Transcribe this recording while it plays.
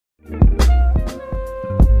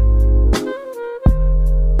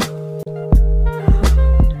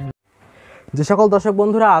যে সকল দর্শক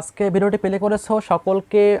বন্ধুরা আজকে ভিডিওটি প্লে করেছো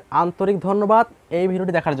সকলকে আন্তরিক ধন্যবাদ এই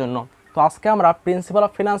ভিডিওটি দেখার জন্য। তো আজকে আমরা প্রিন্সিপাল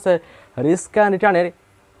অফ ফিনান্সের রিস্ক অ্যান্ড রিটার্নের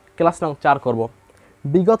ক্লাস নং 4 করব।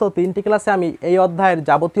 বিগত 3টি ক্লাসে আমি এই অধ্যায়ের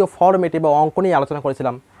যাবতীয় ফরম্যাট এবং অঙ্ক নিয়ে আলোচনা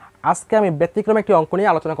করেছিলাম। আজকে আমি ব্যতিক্রমে একটি অঙ্ক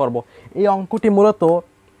নিয়ে আলোচনা করব। এই অঙ্কটি মূলত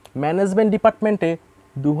ম্যানেজমেন্ট ডিপার্টমেন্টে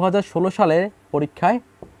 2016 সালের পরীক্ষায়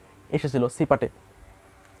এসেছিল সিপাটে।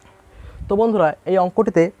 তো বন্ধুরা এই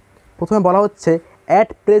অঙ্কটিতে প্রথমে বলা হচ্ছে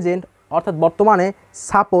অ্যাট প্রেজেন্ট অর্থাৎ বর্তমানে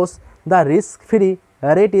suppose the risk free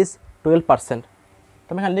rate is 12%। তো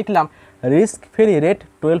আমি এখানে লিখলাম রিস্ক ফ্রি রেট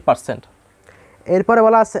 12%। এরপরে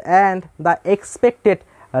বলা আছে and the expected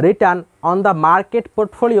return on the market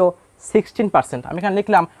portfolio 16%। আমি এখানে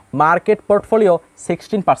লিখলাম মার্কেট পোর্টফোলিও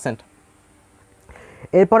 16%।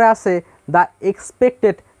 এরপরে আছে the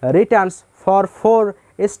expected Returns for 4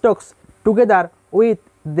 stocks together with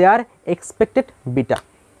their expected beta.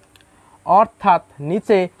 অর্থাৎ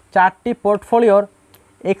নিচে 4টি পোর্টফোলিওর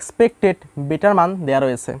এক্সপেক্টেড বিটার মান দেওয়া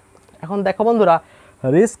রয়েছে। এখন দেখো বন্ধুরা,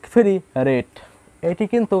 রিস্ক ফ্রি রেট এটি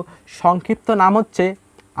কিন্তু সংক্ষিপ্ত নাম হচ্ছে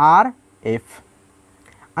RF।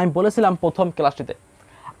 আমি বলেছিলাম প্রথম ক্লাসটিতে।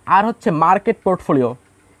 আর হচ্ছে মার্কেট পোর্টফোলিও,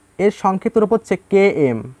 এর সংক্ষিপ্ত রূপ হচ্ছে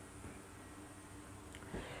KM।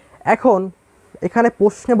 এখন এখানে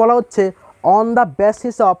প্রশ্নে বলা হচ্ছে on the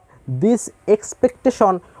basis of this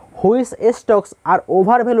expectation which stocks R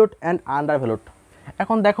over valued and under valued.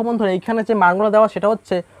 এখন দেখো বন্ধুরা, এইখানে যে মানগুলো দেওয়া সেটা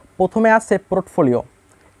হচ্ছে প্রথমে আছে পোর্টফোলিও,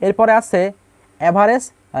 এরপরে আছে অ্যাভারেজ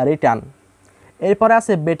রিটার্ন, এরপরে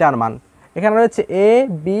আছে বেটার মান। এখানে রয়েছে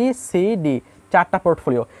ABCD 4টা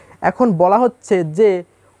পোর্টফোলিও। এখন বলা হচ্ছে যে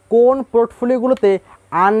কোন পোর্টফোলিওগুলোতে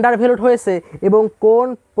আন্ডার ভ্যালুড হয়েছে এবং কোন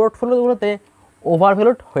পোর্টফোলিওগুলোতে ওভার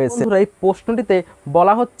ভ্যালুড হয়েছে। এই প্রশ্নটিতে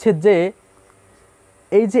বলা হচ্ছে যে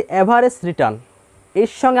এই যে অ্যাভারেজ রিটার্ন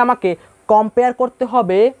এর সঙ্গে আমাকে কম্পেয়ার করতে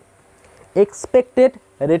হবে এক্সপেক্টেড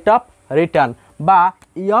রেট অফ রিটার্ন বা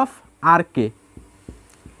EOF-RK,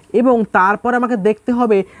 এবং তারপর আমাকে দেখতে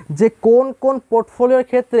হবে যে কোন কোন পোর্টফোলিওর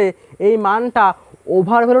ক্ষেত্রে এই মানটা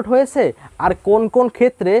ওভার ভ্যালুড হয়েছে আর কোন কোন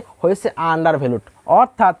ক্ষেত্রে হয়েছে আন্ডার ভ্যালুড।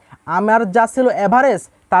 অর্থাৎ আমার যা ছিল অ্যাভারেজ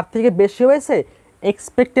তার থেকে বেশি হয়েছে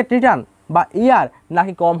এক্সপেক্টেড রিটার্ন বা ER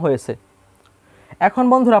নাকি কম হয়েছে। এখন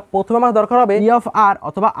বন্ধুরা প্রথমে আমার দরকার হবে EOF-R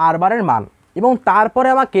অথবা R-বারের মান, এবং তারপরে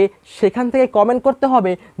আমাকে সেখান থেকে কমেন্ট করতে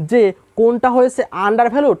হবে যে কোনটা হয়েছে আন্ডার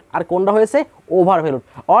ভ্যালুড আর কোনটা হয়েছে ওভার ভ্যালুড।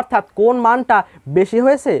 অর্থাৎ কোন মানটা বেশি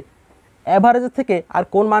হয়েছে অ্যাভারেজের থেকে আর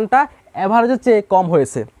কোন মানটা অ্যাভারেজের চেয়ে কম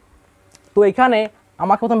হয়েছে। তো এখানে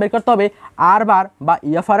আমাকে প্রথম বের করতে হবে R-বার বা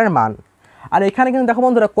EOF-R এর মান। আর এখানে কিন্তু দেখো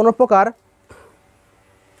বন্ধুরা কোনো প্রকার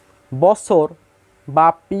বছর বা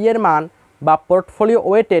পি এর মান বা পোর্টফোলিও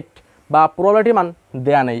ওয়েটেড বা প্রবাবিলিটির মান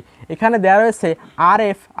দেয়া নেই। এখানে দেওয়া রয়েছে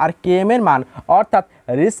RF আর KM এর মান, অর্থাৎ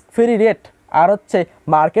রিস্ক ফ্রি রেট আর হচ্ছে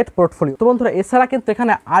মার্কেট পোর্টফোলিও। তো বন্ধুরা এছাড়া কিন্তু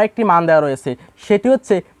এখানে আরেকটি মান দেওয়া রয়েছে, সেটি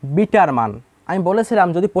হচ্ছে বিটার মান। আমি বলেছিলাম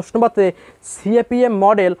যদি প্রশ্নপত্রে CAPM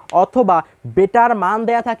মডেল অথবা বেটার মান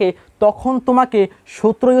দেয়া থাকে তখন তোমাকে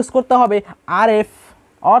সূত্র ইউজ করতে হবে RF,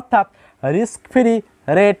 অর্থাৎ risk free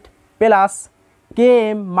rate plus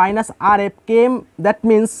KM minus RF। KM that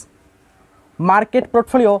means market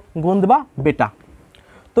portfolio গুণ দেবা বেটা।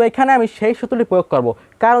 তো এখানে আমি সেই সূত্রটি প্রয়োগ করব,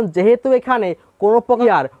 কারণ যেহেতু এখানে কোনো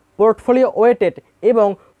প্রকার পোর্টফোলিও ওয়েটেড এবং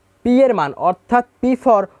পি এর মান অর্থাৎ পি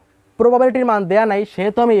ফর প্রবাবিলিটির মান দেয়া নাই,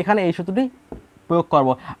 সেহেতু আমি এখানে এই সূত্রটি প্রয়োগ করব।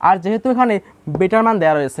 আর যেহেতু এখানে বেটার মান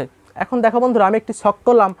দেওয়া রয়েছে, এখন দেখো বন্ধুরা আমি একটি ছক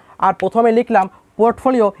করলাম আর প্রথমে লিখলাম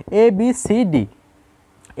পোর্টফোলিও ABCD।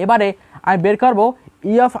 এবারে আমি বের করব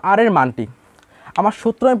EOF-R এর মানটি। আমার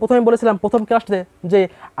সূত্র আমি প্রথমে বলেছিলাম প্রথম ক্লাসে যে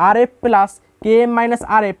RF plus KM minus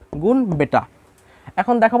RF গুণ বেটা।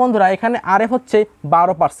 এখন দেখো বন্ধুরা এখানে RF হচ্ছে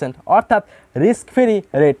 12%, অর্থাৎ রিস্ক ফ্রি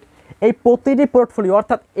রেট। এই প্রতিটি পোর্টফোলিও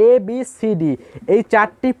অর্থাৎ ABCD এই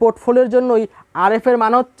 4টি পোর্টফোলিওর জন্যই RF এর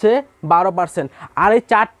মান হচ্ছে 12%। আর এই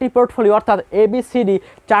 4টি পোর্টফোলিও অর্থাৎ ABCD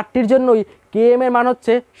 4টির জন্যই KM এর মান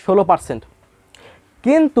হচ্ছে 16%।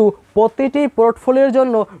 কিন্তু প্রতিটি পোর্টফোলিওর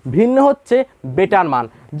জন্য ভিন্ন হচ্ছে বেটার মান।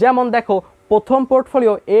 যেমন দেখো প্রথম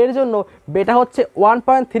পোর্টফোলিও এর জন্য বেটা হচ্ছে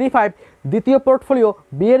 1.35, দ্বিতীয় পোর্টফোলিও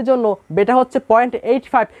বি এর জন্য বেটা হচ্ছে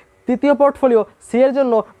 0.85, তৃতীয় পোর্টফোলিও সি এর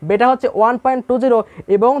জন্য বেটা হচ্ছে 1.20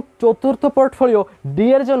 এবং চতুর্থ পোর্টফোলিও ডি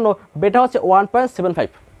এর জন্য বেটা হচ্ছে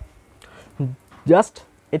 1.75। জাস্ট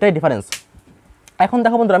এটাই ডিফারেন্স। এখন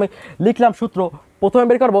দেখো বন্ধুরা আমি লিখলাম সূত্র, প্রথমে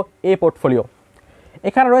বের করবো এ পোর্টফোলিও।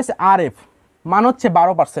 এখানে রয়েছে RF মান হচ্ছে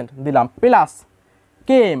 12% দিলাম, প্লাস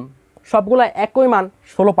KM সবগুলো একই মান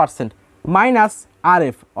 16% মাইনাস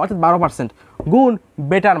RF অর্থাৎ 12% গুণ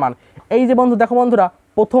বেটার মান। এই যে বন্ধু দেখো বন্ধুরা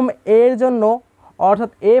প্রথম এর জন্য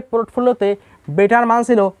অর্থাৎ এ পোর্টফোলিওতে বেটার মান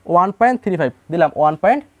ছিল 1.35 দিলাম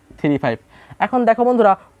 1.35। এখন দেখো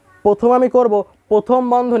বন্ধুরা প্রথমে আমি করব প্রথম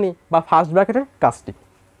বন্ধনী বা ফার্স্ট ব্র্যাকেটের কাজটি।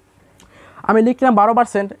 আমি লিখলাম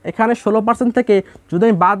 12%, এখানে 16% থেকে যদি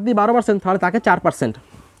আমি বাদ দিই 12% তাহলে তাকে 4%,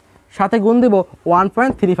 সাথে গুণ দেব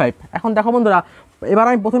 1.35। এখন দেখো বন্ধুরা, এবার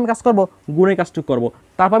আমি প্রথমে কাজ করব, গুণের কাজটুকু করব,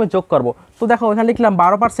 তারপর আমি যোগ করব। তো দেখো এখানে লিখলাম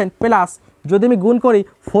 12% প্লাস যদি আমি গুণ করি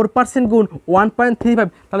 4% গুণ 1.35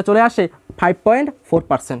 তাহলে চলে আসে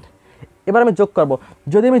 5.4%। এবার আমি যোগ করব,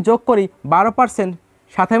 যদি আমি যোগ করি 12%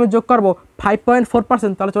 সাথে আমি যোগ করব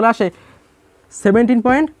 5.4% তাহলে চলে আসে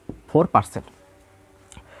 17.4%।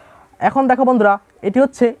 এখন দেখো বন্ধুরা, এটি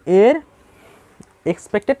হচ্ছে এর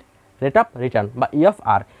এক্সপেক্টেড রেট অফ রিটার্ন বা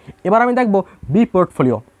EFR। এবার আমি দেখব বি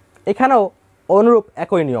পোর্টফোলিও, এখানেও অনুরূপ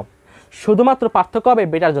একই নিয়ম, শুধুমাত্র পার্থক্য হবে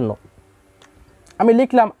বেটার জন্য। আমি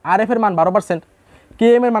লিখলাম RF এর মান 12%,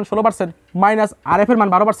 KM এর মান 16% মাইনাস RF এর মান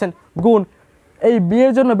 12% গুণ এই বি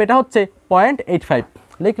এর জন্য বেটা হচ্ছে 0.85,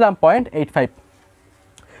 লিখলাম 0.85।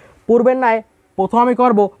 পূর্বের ন্যায় প্রথম আমি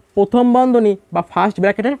করব প্রথম বন্ধনী বা ফার্স্ট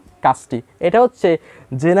ব্র্যাকেটের কাজটি। এটা হচ্ছে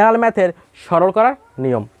জেনারেল ম্যাথের সরল করার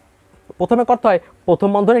নিয়ম, প্রথমে করতে হয় প্রথম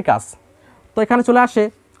বন্ধনীর কাজ। তো এখানে চলে আসে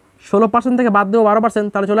 16% থেকে বাদ দেবো 12%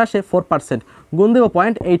 তাহলে চলে আসে 4%, গুণ দেবো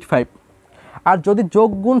 0.85। আর যদি যোগ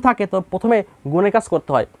গুণ থাকে তো প্রথমে গুণের কাজ করতে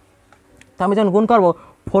হয়। তো আমি যখন গুণ করব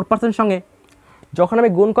 4% সঙ্গে, যখন আমি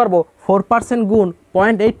গুণ করব 4% গুণ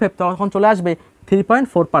 0.85 তখন চলে আসবে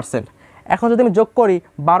 3.4%। এখন যদি আমি যোগ করি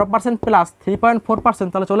 12% প্লাস 3.4%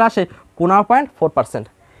 তাহলে চলে আসে 15.4%।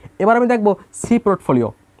 এবার আমি দেখব সি পোর্টফোলিও।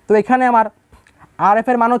 তো এখানে আমার RF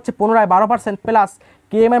এর মান হচ্ছে পুনরায় 12% প্লাস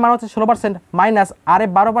KM এর মান হচ্ছে 16% মাইনাস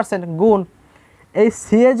RF 12% গুণ এই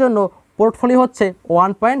সি এর জন্য পোর্টফোলিও হচ্ছে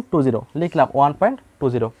 1.20, লিখলাম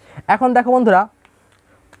 1.20। এখন দেখো বন্ধুরা,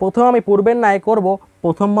 প্রথম আমি পূর্বের ন্যায় করব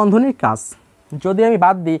প্রথম বন্ধনীর কাজ। যদি আমি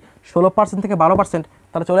বাদ দিই 16% থেকে 12%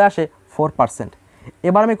 তাহলে চলে আসে 4%।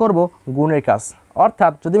 এবার আমি করব গুণের কাজ,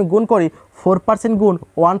 অর্থাৎ যদি আমি গুণ করি 4% গুণ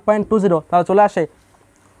 1.20 তাহলে চলে আসে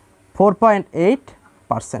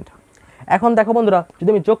 4.8%। এখন দেখো বন্ধুরা, যদি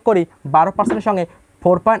আমি যোগ করি 12%-এর সঙ্গে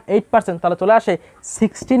 4.8% তাহলে চলে আসে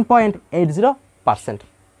 16.80%।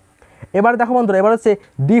 এবার দেখো বন্ধুরা, এবার হচ্ছে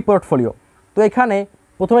ডি পোর্টফোলিও। তো এখানে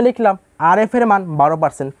প্রথমে লিখলাম RF এর মান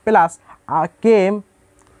 12% প্লাস KM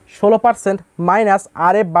 16% মাইনাস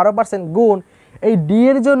RF 12% গুণ এই ডি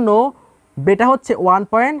এর জন্য বেটা হচ্ছে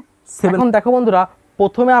 1.7। এখন দেখো বন্ধুরা,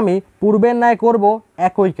 প্রথমে আমি পূর্বের ন্যায় করব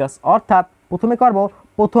একই কাজ, অর্থাৎ প্রথমে করব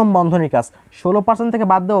প্রথম বন্ধনীর কাজ। 16% থেকে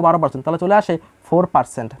বাদ দেবো 12% তাহলে চলে আসে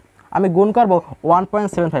 4%। আমি গুণ করব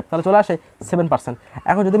 1.75 তাহলে চলে আসে 7%।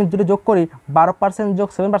 এখন যদি আমি দুটো যোগ করি 12% যোগ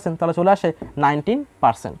 7% তাহলে চলে আসে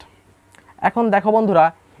 19%। এখন দেখো বন্ধুরা,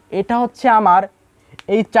 এটা হচ্ছে আমার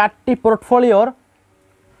এই চারটি পোর্টফোলিওর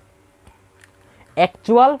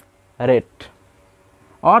অ্যাকচুয়াল রেট,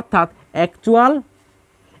 অর্থাৎ অ্যাকচুয়াল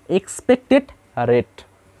এক্সপেক্টেড রেট।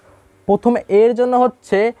 প্রথমে এর জন্য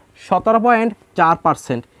হচ্ছে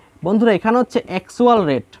 17.4%। বন্ধুরা এখানে হচ্ছে অ্যাকচুয়াল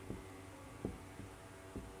রেট।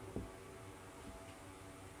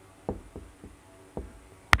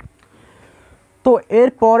 তো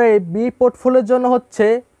এরপরে বি পোর্টফোলিওর জন্য হচ্ছে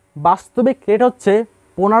বাস্তবিক রেট হচ্ছে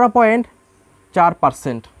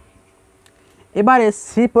 15.4%। এবারে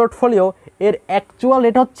সি পোর্টফোলিও এর অ্যাকচুয়াল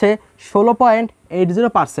রেট হচ্ছে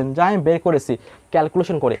 16.80%, যা আমি বের করেছি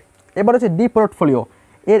ক্যালকুলেশন করে। এবার হচ্ছে ডি পোর্টফোলিও,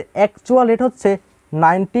 এর অ্যাকচুয়াল রেট হচ্ছে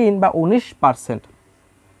 19%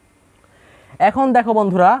 এখন দেখো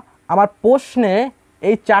বন্ধুরা, আমার প্রশ্নে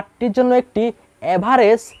এই চারটির জন্য একটি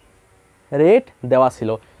অ্যাভারেজ রেট দেওয়া ছিল,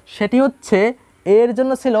 সেটি হচ্ছে এর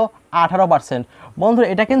জন্য ছিল 18%। বন্ধুরা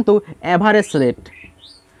এটা কিন্তু অ্যাভারেজ রেট,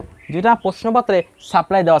 যেটা প্রশ্নপত্রে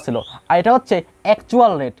সাপ্লাই দেওয়া ছিল, আর এটা হচ্ছে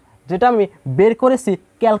অ্যাকচুয়াল রেট, যেটা আমি বের করেছি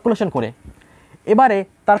ক্যালকুলেশন করে। এবারে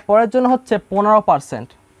তারপরের জন্য হচ্ছে 15%,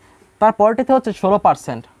 তারপরটিতে হচ্ছে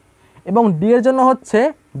 16% এবং ডি এর জন্য হচ্ছে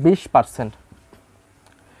 20%।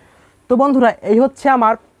 তো বন্ধুরা এই হচ্ছে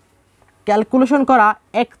আমার ক্যালকুলেশন করা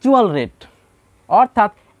অ্যাকচুয়াল রেট,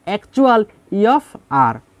 অর্থাৎ অ্যাকচুয়াল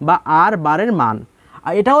EFR বা আর বারের মান।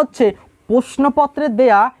 আর এটা হচ্ছে প্রশ্নপত্রে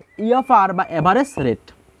দেয়া EFR বা অ্যাভারেজ রেট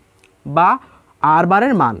বা আর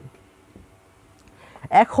বারের মান।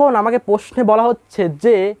 এখন আমাকে প্রশ্নে বলা হচ্ছে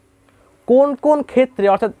যে কোন কোন ক্ষেত্রে,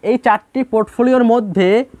 অর্থাৎ এই চারটি পোর্টফোলিওর মধ্যে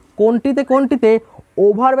কোনটিতে কোনটিতে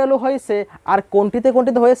ওভার ভ্যালু হয়েছে আর কোনটিতে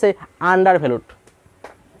কোনটিতে হয়েছে আন্ডার ভ্যালুড।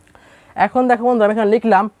 এখন দেখো বন্ধু, আমি এখানে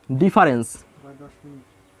লিখলাম ডিফারেন্স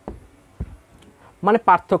মানে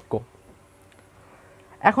পার্থক্য।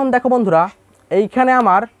 এখন দেখো বন্ধুরা, এইখানে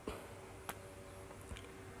আমার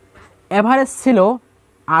অ্যাভারেজ ছিল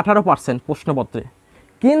 18% প্রশ্নপত্রে,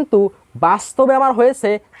 কিন্তু বাস্তবে আমার হয়েছে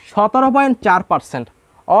 17.4%,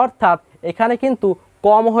 অর্থাৎ এখানে কিন্তু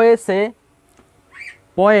কম হয়েছে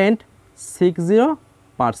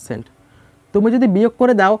 0.60%। তুমি যদি বিয়োগ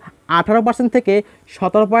করে দাও 18% থেকে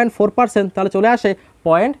 17.4%, তাহলে চলে আসে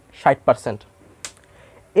 0.60%।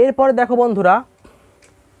 এরপরে দেখো বন্ধুরা,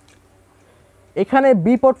 এখানে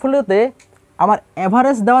বি পোর্টফোলিওতে আমার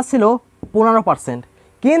অ্যাভারেজ দেওয়া ছিল 15%,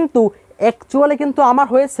 কিন্তু অ্যাকচুয়ালি কিন্তু আমার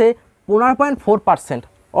হয়েছে 15.4%,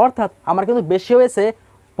 অর্থাৎ আমার কিন্তু বেশি হয়েছে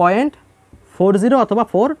 0.40 অথবা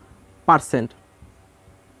 4%।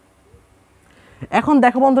 এখন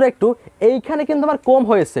দেখো বন্ধুরা একটু, এইখানে কিন্তু আমার কম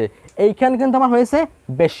হয়েছে, এইখানে কিন্তু আমার হয়েছে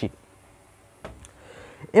বেশি।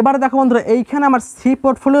 এবারে দেখো বন্ধুরা, এইখানে আমার সি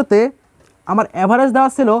পোর্টফোলিওতে আমার অ্যাভারেজ দেওয়া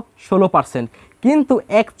ছিল 16%, কিন্তু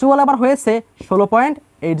অ্যাকচুয়াল আবার হয়েছে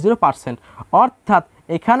 16.80%, অর্থাৎ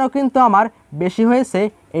এখানেও কিন্তু আমার বেশি হয়েছে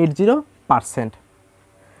 80%।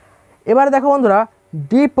 এবারে দেখো বন্ধুরা,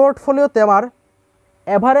 ডি পোর্টফোলিওতে আমার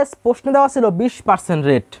অ্যাভারেজ প্রশ্নে দেওয়া ছিল 20%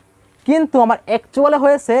 রেট, কিন্তু আমার অ্যাকচুয়ালে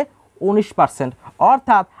হয়েছে 19%,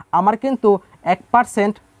 অর্থাৎ আমার কিন্তু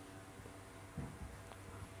 1%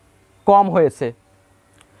 কম হয়েছে।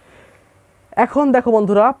 এখন দেখো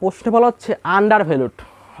বন্ধুরা, প্রশ্নে বলা হচ্ছে আন্ডার ভ্যালুড,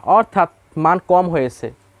 অর্থাৎ মান কম হয়েছে,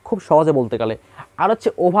 খুব সহজে বলতে গেলে। আর হচ্ছে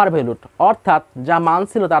ওভার ভ্যালুড, অর্থাৎ যা মান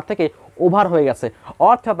ছিল তার থেকে ওভার হয়ে গেছে।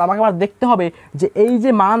 অর্থাৎ আমাকে আবার দেখতে হবে যে এই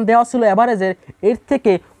যে মান দেওয়া ছিল অ্যাভারেজের, এর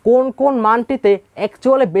থেকে কোন কোন মানটিতে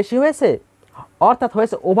অ্যাকচুয়ালি বেশি হয়েছে, অর্থাৎ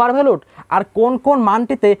হয়েছে ওভার ভ্যালুড, আর কোন কোন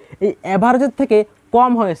মানটিতে এই অ্যাভারেজের থেকে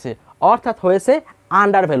কম হয়েছে, অর্থাৎ হয়েছে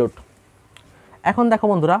আন্ডার ভ্যালুড। এখন দেখো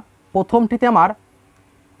বন্ধুরা, প্রথমটিতে আমার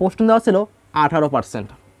প্রশ্ন দেওয়া ছিল 18%,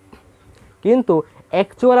 কিন্তু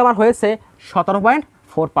অ্যাকচুয়াল আমার হয়েছে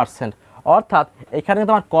 17.4%, অর্থাৎ এখানে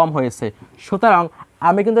কিন্তু আমার কম হয়েছে। সুতরাং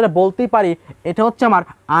আমি কিন্তু এটা বলতেই পারি এটা হচ্ছে আমার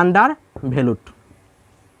আন্ডার ভ্যালুড,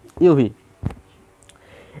 ইউভি।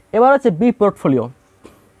 এবার হচ্ছে বি পোর্টফোলিও।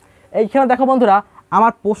 এইখানে দেখো বন্ধুরা,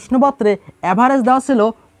 আমার প্রশ্নপত্রে অ্যাভারেজ দেওয়া ছিল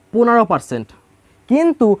 15%,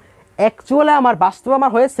 কিন্তু অ্যাকচুয়ালি আমার বাস্তবে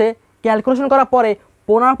আমার হয়েছে ক্যালকুলেশন করার পরে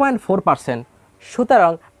 15.4%।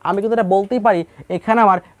 সুতরাং আমি কিন্তু এটা বলতেই পারি এখানে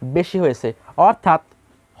আমার বেশি হয়েছে, অর্থাৎ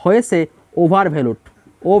হয়েছে ওভার ভ্যালুড,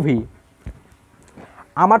 ওভি।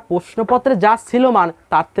 আমার প্রশ্নপত্রে যা ছিল মান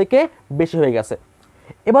তার থেকে বেশি হয়ে গেছে।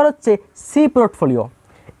 এবার হচ্ছে সি পোর্টফোলিও।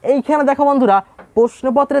 এইখানে দেখো বন্ধুরা,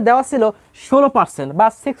 প্রশ্নপত্রে দেওয়া ছিল 16% বা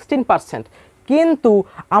 16%, কিন্তু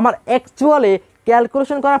আমার অ্যাকচুয়ালি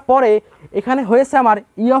ক্যালকুলেশন করার পরে এখানে হয়েছে আমার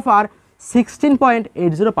ইএফআর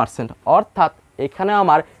 16.80%, অর্থাৎ এখানে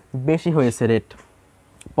আমার বেশি হয়েছে রেট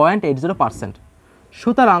 0.80%।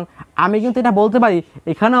 সুতরাং আমি কিন্তু এটা বলতে পারি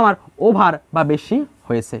এখানে আমার ওভার বা বেশি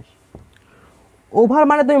হয়েছে। ওভার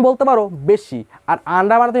মানে তুমি বলতে পারো বেশি, আর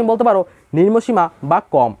আন্ডার মানে তুমি বলতে পারো নিম্নসীমা বা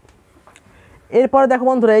কম। এরপরে দেখো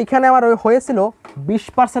বন্ধুরা, এইখানে আমার হয়েছিল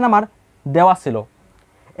 20% আমার দেওয়া ছিল,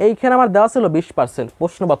 এইখানে আমার দেওয়া ছিল 20%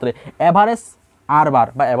 প্রশ্নপত্রে অ্যাভারেজ আর বার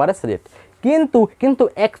বা অ্যাভারেজ রেট, কিন্তু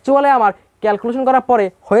অ্যাকচুয়ালি আমার ক্যালকুলেশন করার পরে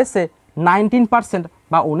হয়েছে 19%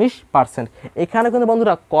 বা 19%। এখানে কিন্তু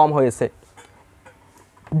বন্ধুরা কম হয়েছে,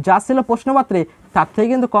 যা ছিল প্রশ্নপত্রে তার থেকে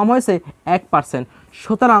কিন্তু কম হয়েছে 1%।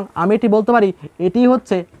 সুতরাং আমি এটি বলতে পারি এটি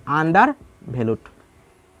হচ্ছে আন্ডার ভ্যালুড।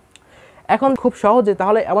 এখন খুব সহজে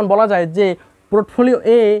তাহলে এমন বলা যায় যে পোর্টফোলিও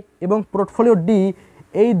এ এবং পোর্টফোলিও ডি,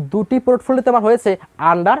 এই দুটি পোর্টফোলিওতে আমার হয়েছে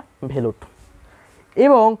আন্ডার ভ্যালুড,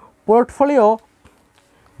 এবং পোর্টফোলিও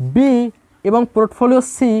বি এবং পোর্টফোলিও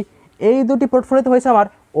সি, এই দুটি পোর্টফোলিওতে হয়েছে আমার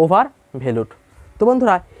ওভার ভ্যালুড। তো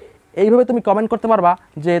বন্ধুরা, এইভাবে তুমি কমেন্ট করতে পারবা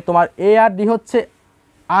যে তোমার এ আর ডি হচ্ছে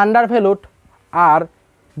আন্ডার ভ্যালুড আর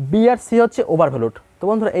বি আর সি হচ্ছে ওভার ভ্যালুড। তো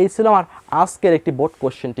বন্ধুরা, এই ছিল আমার আজকের একটি বোর্ড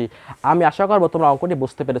কোশ্চেনটি। আমি আশা করবো তোমরা অঙ্কটি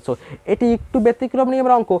বুঝতে পেরেছো। এটি একটু ব্যতিক্রম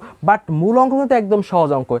নিয়মের অঙ্ক, বাট মূল অঙ্ক কিন্তু একদম সহজ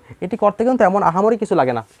অঙ্ক, এটি করতে কিন্তু এমন আহামরি কিছু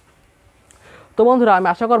লাগে না। তো বন্ধুরা, আমি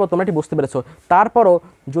আশা করবো তোমরা এটি বুঝতে পেরেছো। তারপরও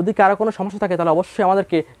যদি কারো কোনো সমস্যা থাকে তাহলে অবশ্যই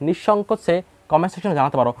আমাদেরকে নিঃসংকোচে কমেন্ট সেকশনে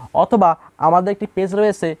জানাতে পারো, অথবা আমাদের একটি পেজ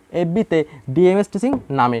রয়েছে এফবিতে ডিএমএস টিচিং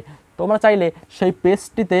নামে, তোমরা চাইলে সেই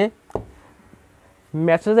পেজটিতে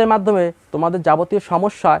মেসেজের মাধ্যমে তোমাদের যাবতীয়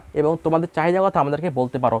সমস্যা এবং তোমাদের চাহিদা কথা আমাদেরকে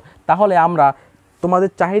বলতে পারো, তাহলে আমরা তোমাদের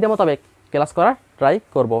চাহিদা মোতাবেক ক্লাস করার ট্রাই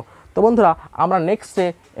করব। তো বন্ধুরা, আমরা নেক্সটে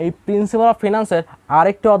এই প্রিন্সিপাল অফ ফিনান্সের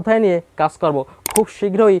আরেকটি অধ্যায় নিয়ে কাজ করব। খুব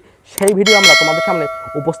শীঘ্রই সেই ভিডিও আমরা তোমাদের সামনে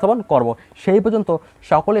উপস্থাপন করব। সেই পর্যন্ত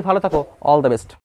সকলেই ভালো থাকো, অল দ্য বেস্ট।